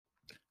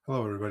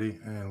Hello, everybody,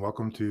 and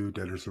welcome to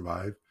Dead or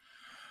Survive.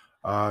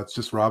 It's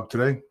just Rob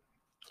today.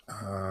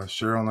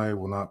 Cheryl and I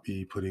will not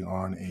be putting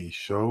on a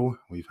show.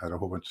 We've had a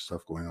whole bunch of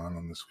stuff going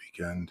on this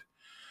weekend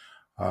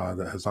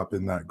that has not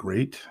been that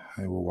great.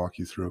 I will walk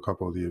you through a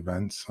couple of the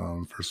events.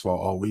 First of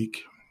all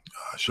week,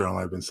 Cheryl and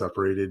I have been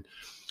separated,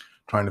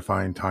 trying to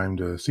find time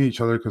to see each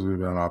other because we've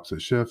been on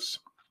opposite shifts.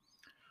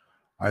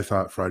 I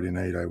thought Friday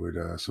night I would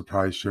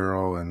surprise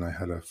Cheryl, and I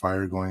had a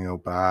fire going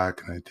out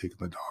back, and I'd taken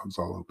the dogs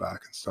all out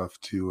back and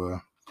stuff to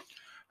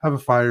have a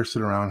fire,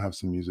 sit around, have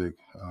some music,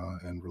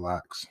 and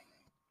relax.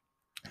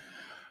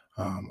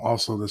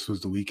 Also, this was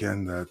the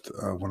weekend that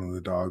one of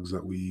the dogs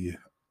that we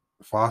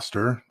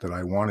foster that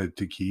I wanted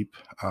to keep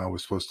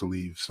was supposed to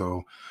leave.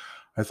 So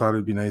I thought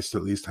it'd be nice to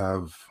at least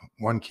have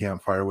one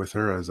campfire with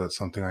her, as that's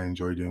something I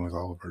enjoy doing with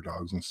all of our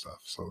dogs and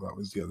stuff. So that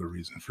was the other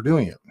reason for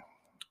doing it.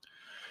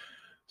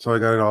 So I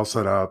got it all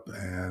set up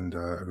and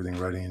everything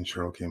ready, and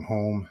Cheryl came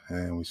home,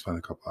 and we spent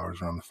a couple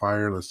hours around the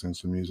fire, listening to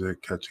some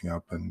music, catching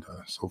up, and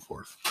so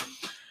forth.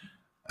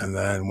 And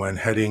then when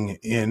heading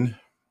in,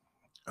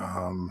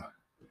 um,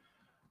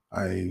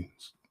 I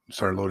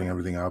started loading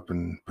everything up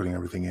and putting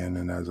everything in.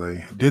 And as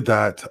I did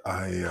that,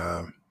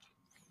 I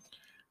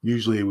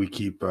usually we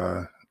keep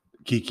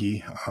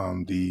Kiki,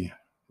 the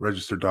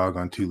registered dog,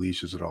 on two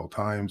leashes at all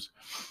times.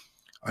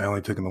 I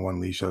only took in the one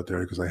leash out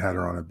there because I had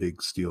her on a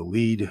big steel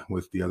lead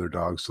with the other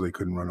dogs, so they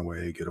couldn't run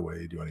away, get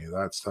away, do any of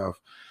that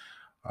stuff.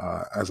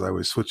 As I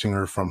was switching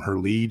her from her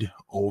lead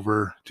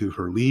over to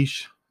her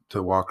leash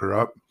to walk her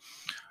up,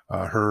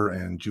 her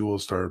and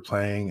Jules started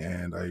playing,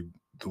 and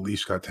the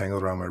leash got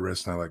tangled around my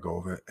wrist, and I let go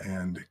of it,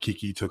 and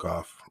Kiki took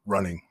off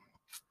running.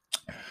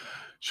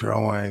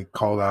 Cheryl and I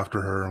called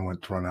after her and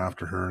went to run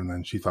after her, and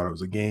then she thought it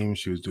was a game.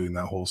 She was doing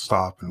that whole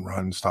stop and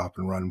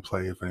run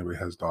play. If anybody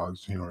has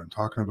dogs, you know what I'm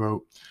talking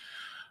about.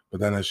 But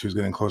then as she was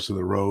getting close to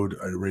the road,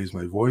 I raised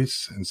my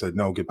voice and said,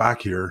 "No, get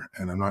back here."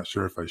 And I'm not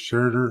sure if I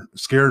scared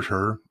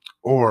her,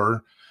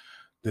 or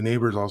the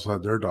neighbors also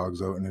had their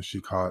dogs out, and if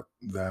she caught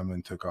them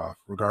and took off.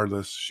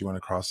 Regardless, she went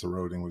across the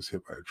road and was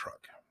hit by a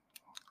truck.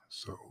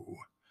 So,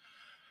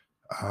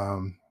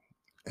 um,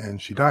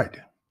 and she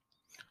died.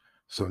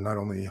 So not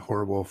only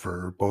horrible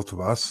for both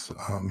of us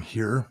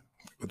here,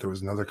 but there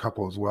was another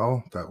couple as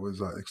well that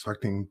was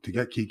expecting to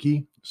get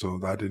Kiki. So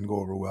that didn't go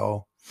over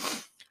well.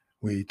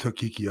 We took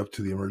Kiki up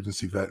to the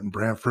emergency vet in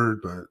Brantford,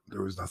 but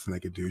there was nothing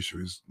they could do. She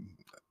was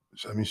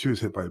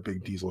hit by a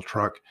big diesel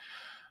truck.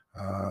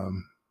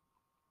 Um,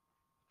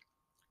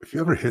 if you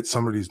ever hit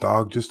somebody's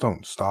dog, just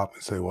don't stop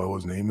and say, "Well, I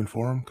wasn't aiming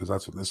for him," because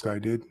that's what this guy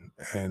did.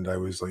 And I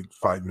was like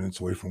 5 minutes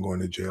away from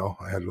going to jail.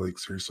 I had to, like,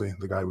 seriously,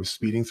 the guy was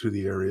speeding through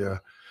the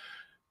area,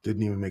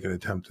 didn't even make an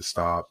attempt to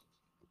stop.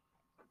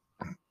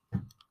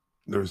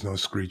 There was no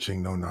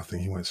screeching, no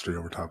nothing. He went straight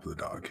over top of the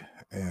dog.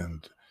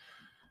 And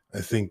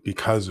I think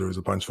because there was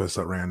a bunch of us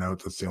that ran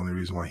out, that's the only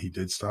reason why he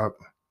did stop.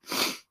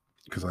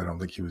 Because I don't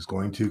think he was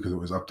going to, because it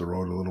was up the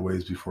road a little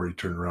ways before he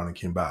turned around and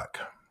came back.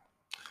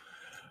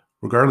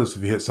 Regardless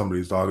if you hit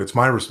somebody's dog, it's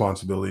my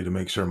responsibility to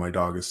make sure my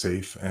dog is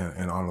safe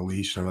and on a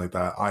leash and everything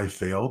like that. I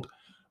failed,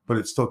 but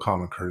it's still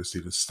common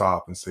courtesy to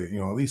stop and say,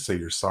 at least say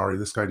you're sorry.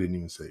 This guy didn't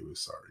even say he was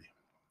sorry.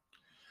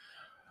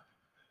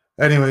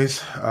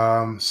 Anyways,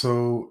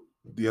 so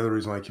the other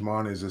reason why I came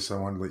on is this: I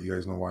wanted to let you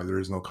guys know why there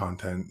is no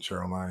content.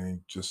 Cheryl and I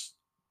just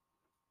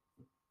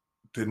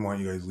didn't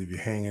want you guys to leave you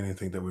hanging and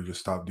think that we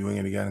just stop doing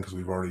it again, because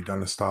we've already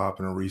done a stop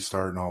and a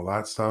restart and all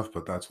that stuff,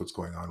 but that's what's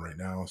going on right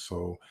now.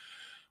 So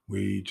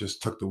we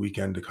just took the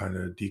weekend to kind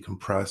of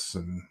decompress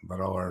and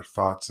let all our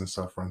thoughts and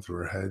stuff run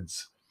through our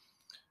heads.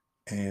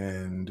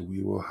 And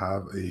we will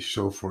have a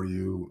show for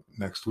you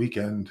next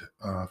weekend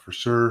for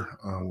sure.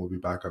 We'll be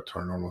back up to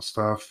our normal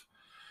stuff.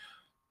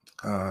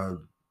 Uh,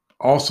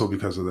 Also,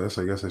 because of this,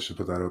 I guess I should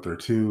put that out there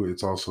too.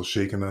 It's also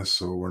shaken us,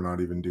 so we're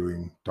not even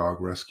doing dog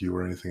rescue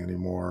or anything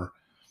anymore.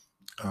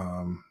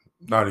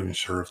 Not even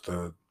sure if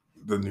the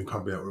new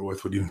company that we're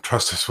with would even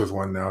trust us with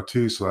one now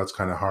too. So that's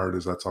kind of hard,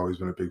 as that's always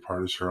been a big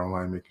part of Share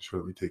Online, making sure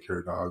that we take care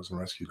of dogs and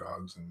rescue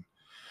dogs. And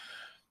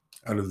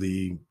out of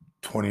the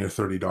 20 or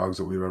 30 dogs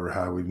that we've ever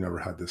had, we've never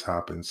had this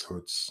happen. So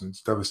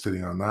it's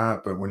devastating on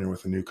that. But when you're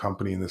with a new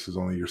company and this is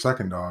only your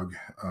second dog,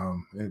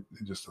 it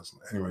just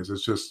doesn't. Anyways,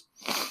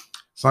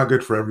 it's not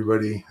good for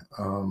everybody.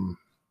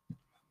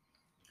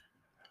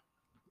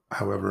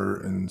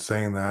 However, in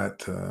saying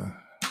that,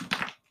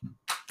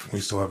 we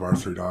still have our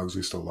three dogs.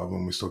 We still love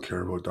them. We still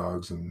care about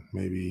dogs. And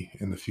maybe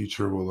in the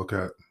future, we'll look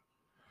at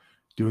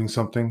doing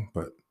something,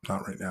 but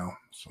not right now.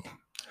 So,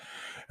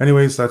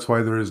 anyways, that's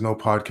why there is no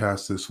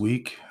podcast this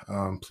week.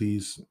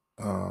 Please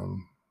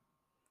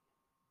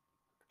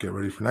get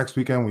ready for next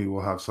weekend. We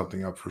will have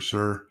something up for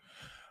sure.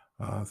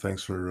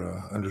 Thanks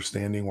for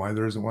understanding why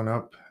there isn't one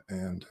up.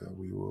 And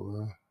we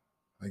will,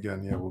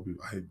 again, yeah, we'll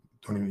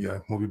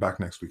be back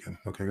next weekend.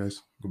 Okay,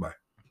 guys, goodbye.